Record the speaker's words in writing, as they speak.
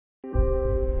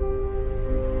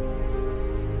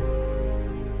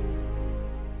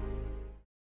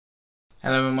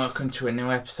Hello and welcome to a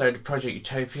new episode of Project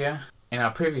Utopia. In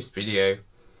our previous video,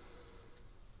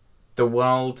 the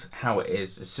world how it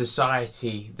is, a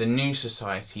society, the new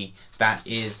society that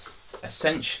is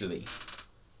essentially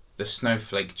the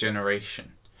snowflake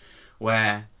generation,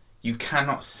 where you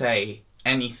cannot say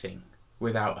anything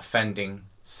without offending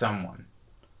someone.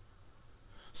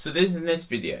 So in this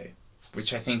video,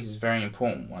 which I think is a very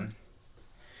important one,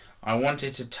 I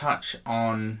wanted to touch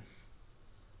on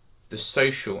the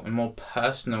social and more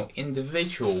personal,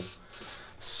 individual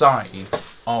side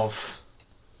of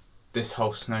this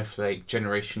whole snowflake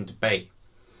generation debate,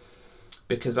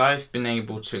 because I've been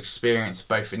able to experience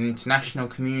both an international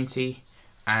community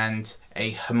and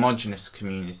a homogeneous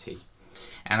community,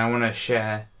 and I want to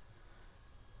share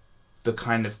the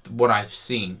kind of what I've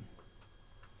seen.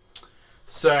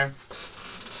 So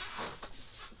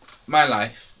my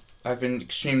life, I've been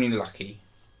extremely lucky.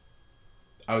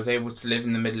 I was able to live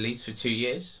in the Middle East for 2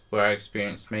 years, where I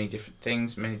experienced many different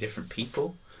things, many different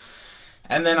people.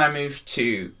 And then I moved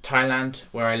to Thailand,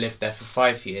 where I lived there for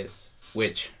 5 years,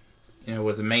 which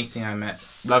was amazing. I met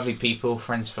lovely people,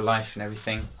 friends for life and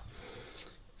everything,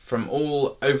 from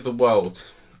all over the world.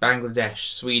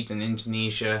 Bangladesh, Sweden,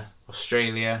 Indonesia,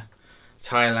 Australia,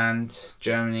 Thailand,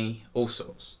 Germany, all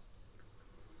sorts.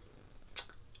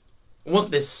 What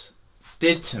this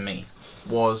did to me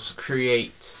was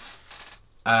create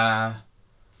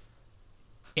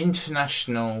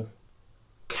international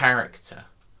character,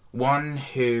 one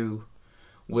who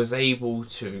was able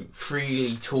to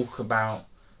freely talk about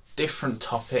different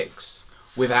topics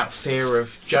without fear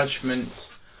of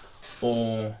judgment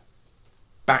or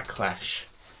backlash.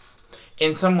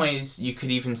 In some ways, you could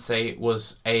even say it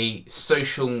was a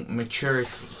social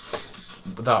maturity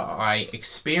that I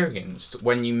experienced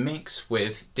when you mix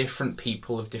with different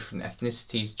people of different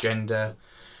ethnicities, gender,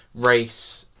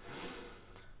 race.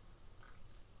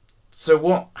 So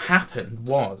what happened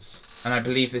was, and I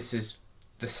believe this is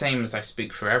the same as I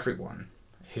speak for everyone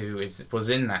who was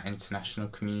in that international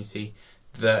community,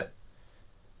 that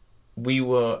we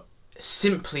were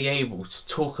simply able to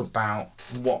talk about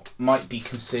what might be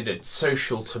considered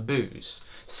social taboos,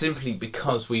 simply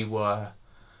because we were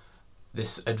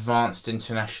this advanced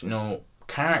international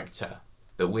character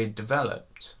that we'd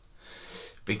developed,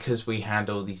 because we had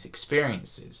all these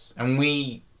experiences. And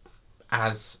we,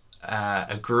 as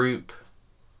a group,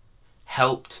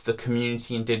 helped the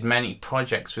community and did many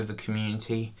projects with the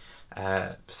community,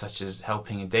 such as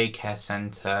helping a daycare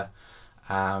centre,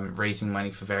 raising money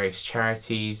for various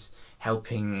charities,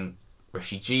 helping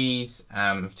refugees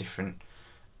of different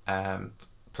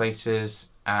places,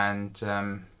 and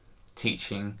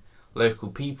teaching local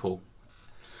people.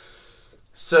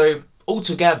 So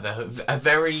altogether, a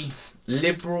very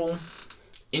liberal,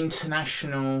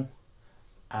 international,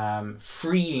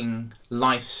 freeing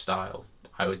lifestyle,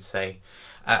 I would say.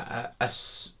 A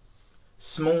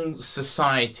small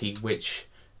society which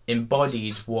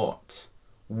embodied what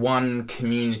one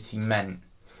community meant,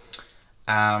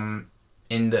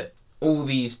 in that all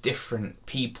these different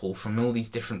people from all these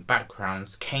different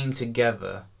backgrounds came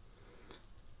together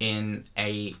in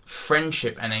a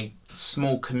friendship and a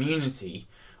small community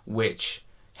which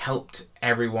helped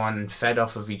everyone, fed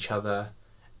off of each other,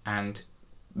 and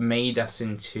made us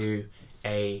into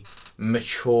a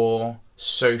mature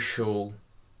social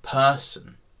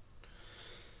person.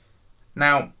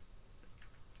 Now,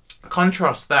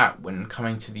 contrast that when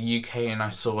coming to the UK, and I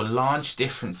saw large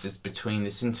differences between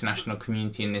this international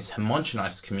community and this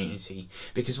homogenized community,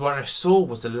 because what I saw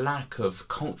was a lack of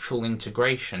cultural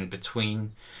integration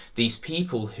between these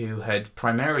people who had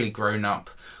primarily grown up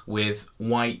with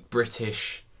white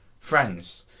British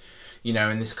friends,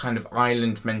 and this kind of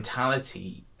island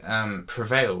mentality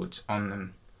prevailed on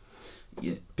them.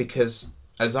 Because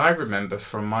as I remember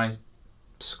from my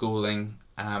schooling,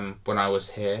 when I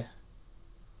was here,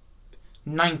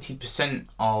 90%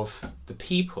 of the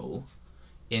people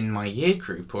in my year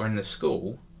group or in the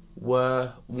school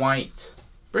were white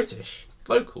British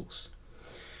locals.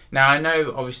 Now, I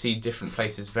know obviously different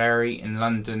places vary. In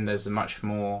London there's a much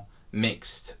more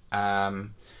mixed,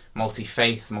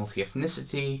 multi-faith,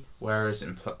 multi-ethnicity, whereas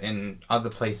in other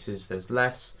places there's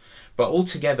less. But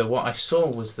altogether, what I saw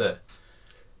was that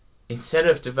instead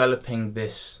of developing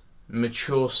this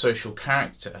mature social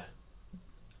character,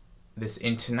 this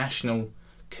international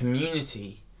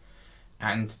community,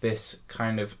 and this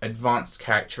kind of advanced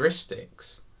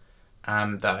characteristics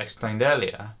that I explained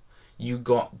earlier, you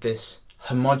got this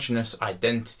homogeneous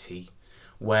identity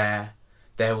where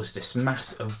there was this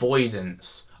mass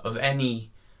avoidance of any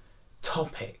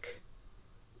topic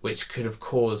which could have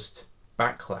caused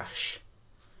backlash.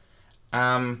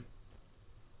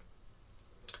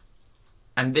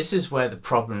 And this is where the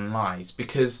problem lies,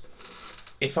 because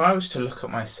if I was to look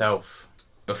at myself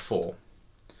before,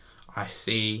 I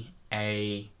see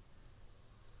a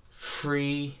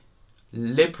free,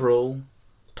 liberal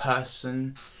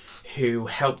person who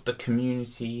helped the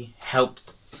community,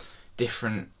 helped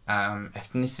different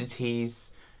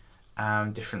ethnicities,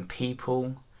 different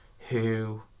people,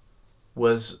 who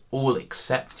was all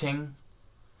accepting.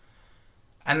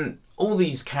 And all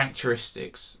these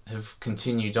characteristics have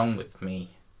continued on with me.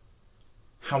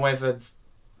 However,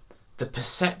 the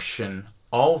perception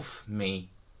of me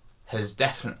has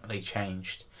definitely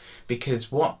changed,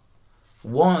 because what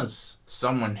was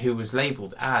someone who was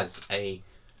labelled as a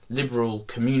liberal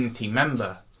community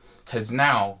member has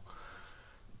now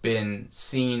been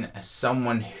seen as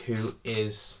someone who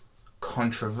is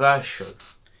controversial,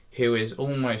 who is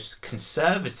almost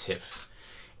conservative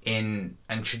and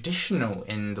traditional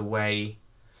in the way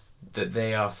that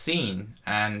they are seen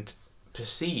and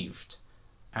perceived,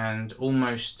 and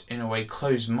almost in a way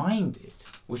closed-minded,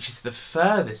 which is the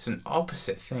furthest and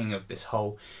opposite thing of this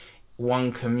whole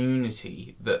one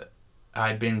community that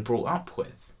I'd been brought up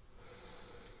with.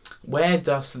 Where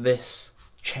does this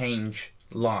change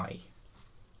lie?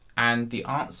 And the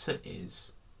answer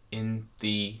is in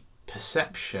the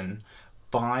perception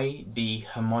by the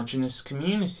homogeneous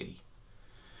community,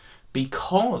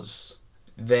 because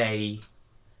they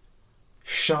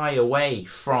shy away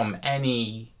from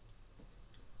any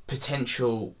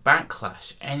potential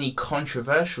backlash, any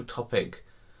controversial topic,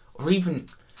 or even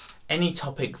any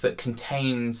topic that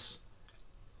contains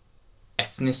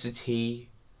ethnicity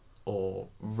or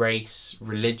race,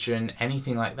 religion,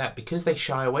 anything like that. Because they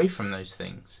shy away from those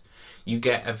things, you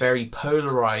get a very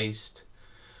polarized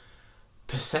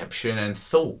perception and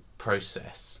thought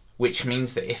process, which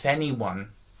means that if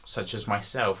anyone, such as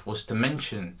myself, was to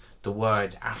mention the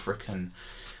word African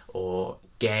or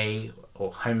gay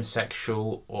or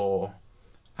homosexual or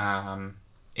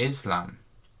Islam,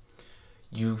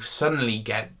 you suddenly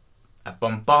get a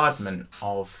bombardment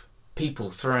of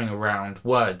people throwing around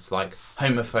words like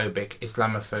homophobic,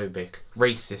 Islamophobic,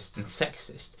 racist and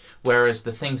sexist, whereas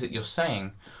the things that you're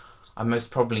saying are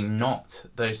most probably not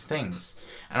those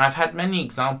things. And I've had many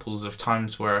examples of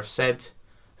times where I've said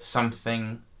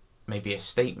something, maybe a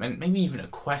statement, maybe even a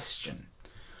question,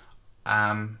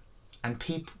 and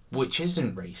people, which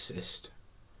isn't racist,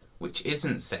 which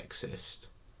isn't sexist,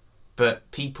 but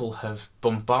people have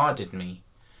bombarded me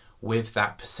with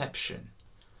that perception,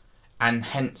 and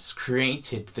hence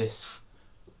created this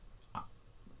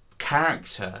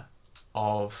character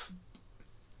of,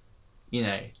 you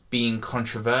know, being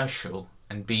controversial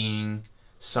and being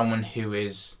someone who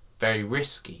is very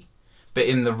risky, but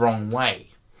in the wrong way.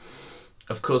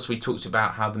 Of course, we talked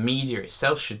about how the media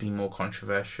itself should be more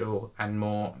controversial and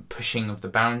more pushing of the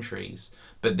boundaries,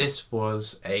 but this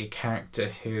was a character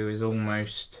who is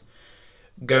almost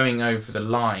going over the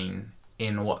line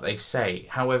in what they say.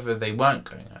 However, they weren't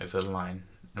going over the line.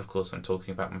 Of course, I'm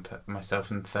talking about myself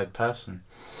in the third person.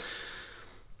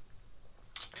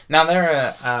 Now,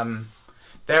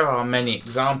 there are many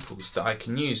examples that I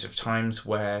can use of times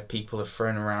where people have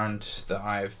thrown around that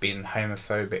I've been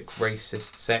homophobic,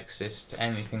 racist, sexist,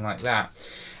 anything like that,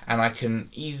 and I can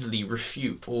easily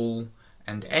refute all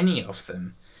and any of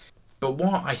them. But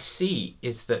what I see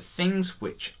is that things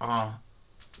which are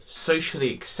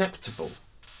socially acceptable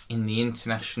in the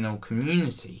international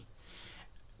community,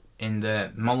 in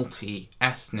the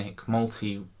multi-ethnic,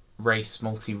 multi-race,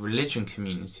 multi-religion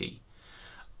community,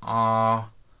 are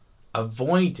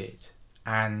avoided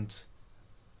and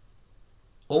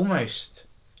almost,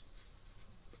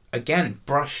 again,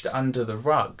 brushed under the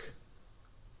rug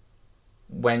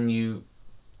when you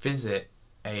visit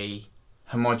a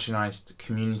homogenized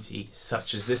community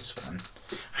such as this one.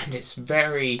 And it's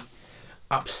very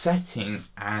upsetting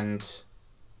and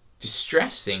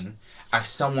distressing as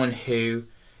someone who,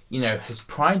 you know, has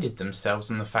prided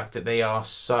themselves on the fact that they are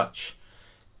such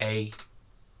a,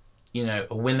 you know,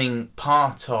 a willing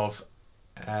part of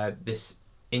this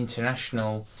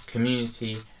international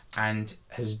community and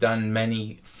has done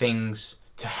many things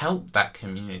to help that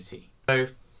community. So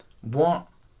what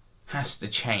has to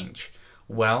change?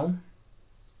 Well,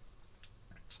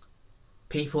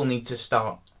 people need to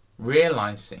start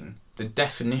realizing the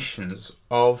definitions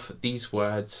of these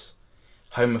words: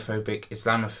 homophobic,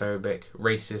 Islamophobic,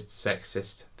 racist,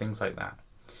 sexist, things like that.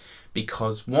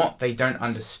 Because what they don't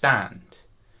understand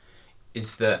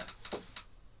is that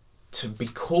to be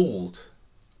called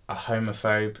a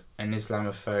homophobe, an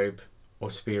Islamophobe, or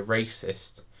to be a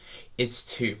racist is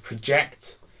to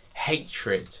project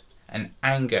hatred and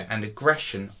anger and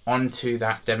aggression onto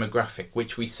that demographic,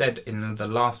 which we said in the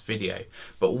last video.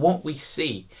 But what we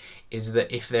see is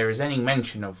that if there is any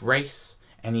mention of race,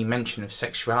 any mention of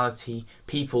sexuality,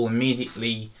 people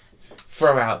immediately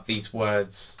throw out these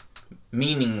words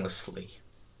meaninglessly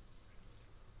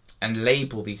and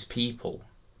label these people,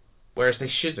 whereas they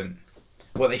shouldn't.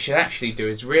 What they should actually do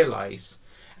is realise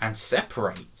and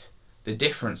separate the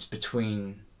difference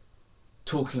between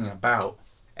talking about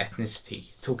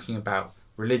ethnicity, talking about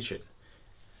religion,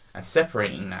 and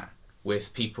separating that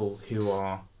with people who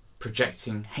are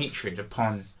projecting hatred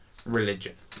upon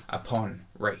religion, upon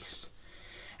race.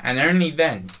 And only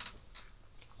then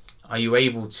are you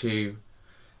able to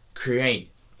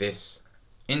create this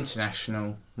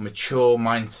international, mature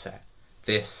mindset,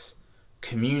 this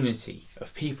community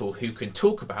of people who can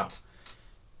talk about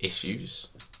issues,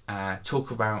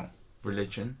 talk about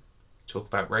religion, talk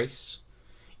about race,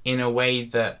 in a way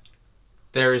that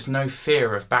there is no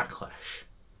fear of backlash.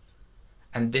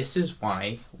 And this is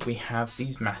why we have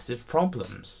these massive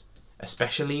problems,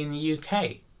 especially in the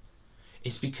UK.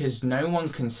 It's because no one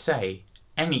can say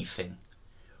anything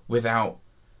without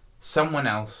someone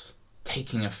else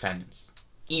taking offence,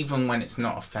 even when it's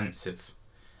not offensive.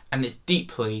 And it's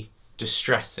deeply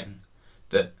distressing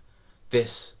that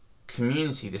this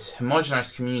community, this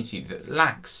homogeneous community that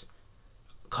lacks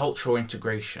cultural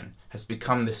integration, has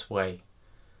become this way.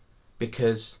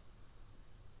 Because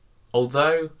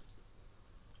although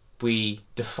we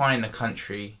define a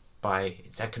country by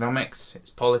its economics, its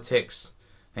politics,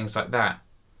 things like that,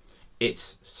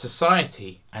 its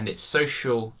society and its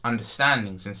social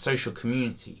understandings and social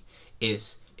community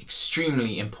is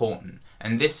extremely important.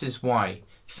 And this is why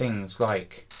things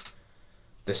like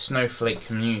the snowflake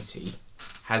community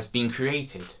has been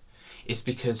created. It's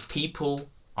because people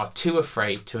are too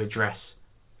afraid to address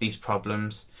these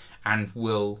problems and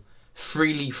will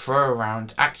freely throw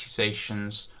around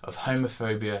accusations of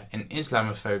homophobia and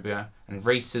Islamophobia and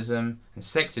racism and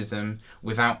sexism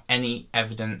without any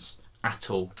evidence at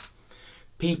all.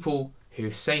 People who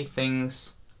say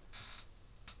things,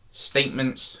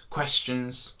 statements,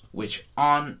 questions which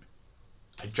aren't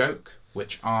a joke,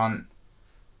 which aren't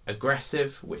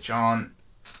aggressive, which aren't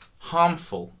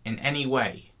harmful in any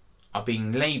way, are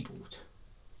being labelled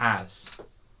as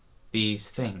these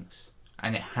things,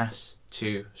 and it has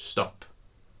to stop.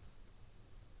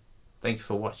 Thank you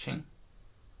for watching.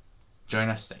 Join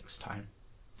us next time.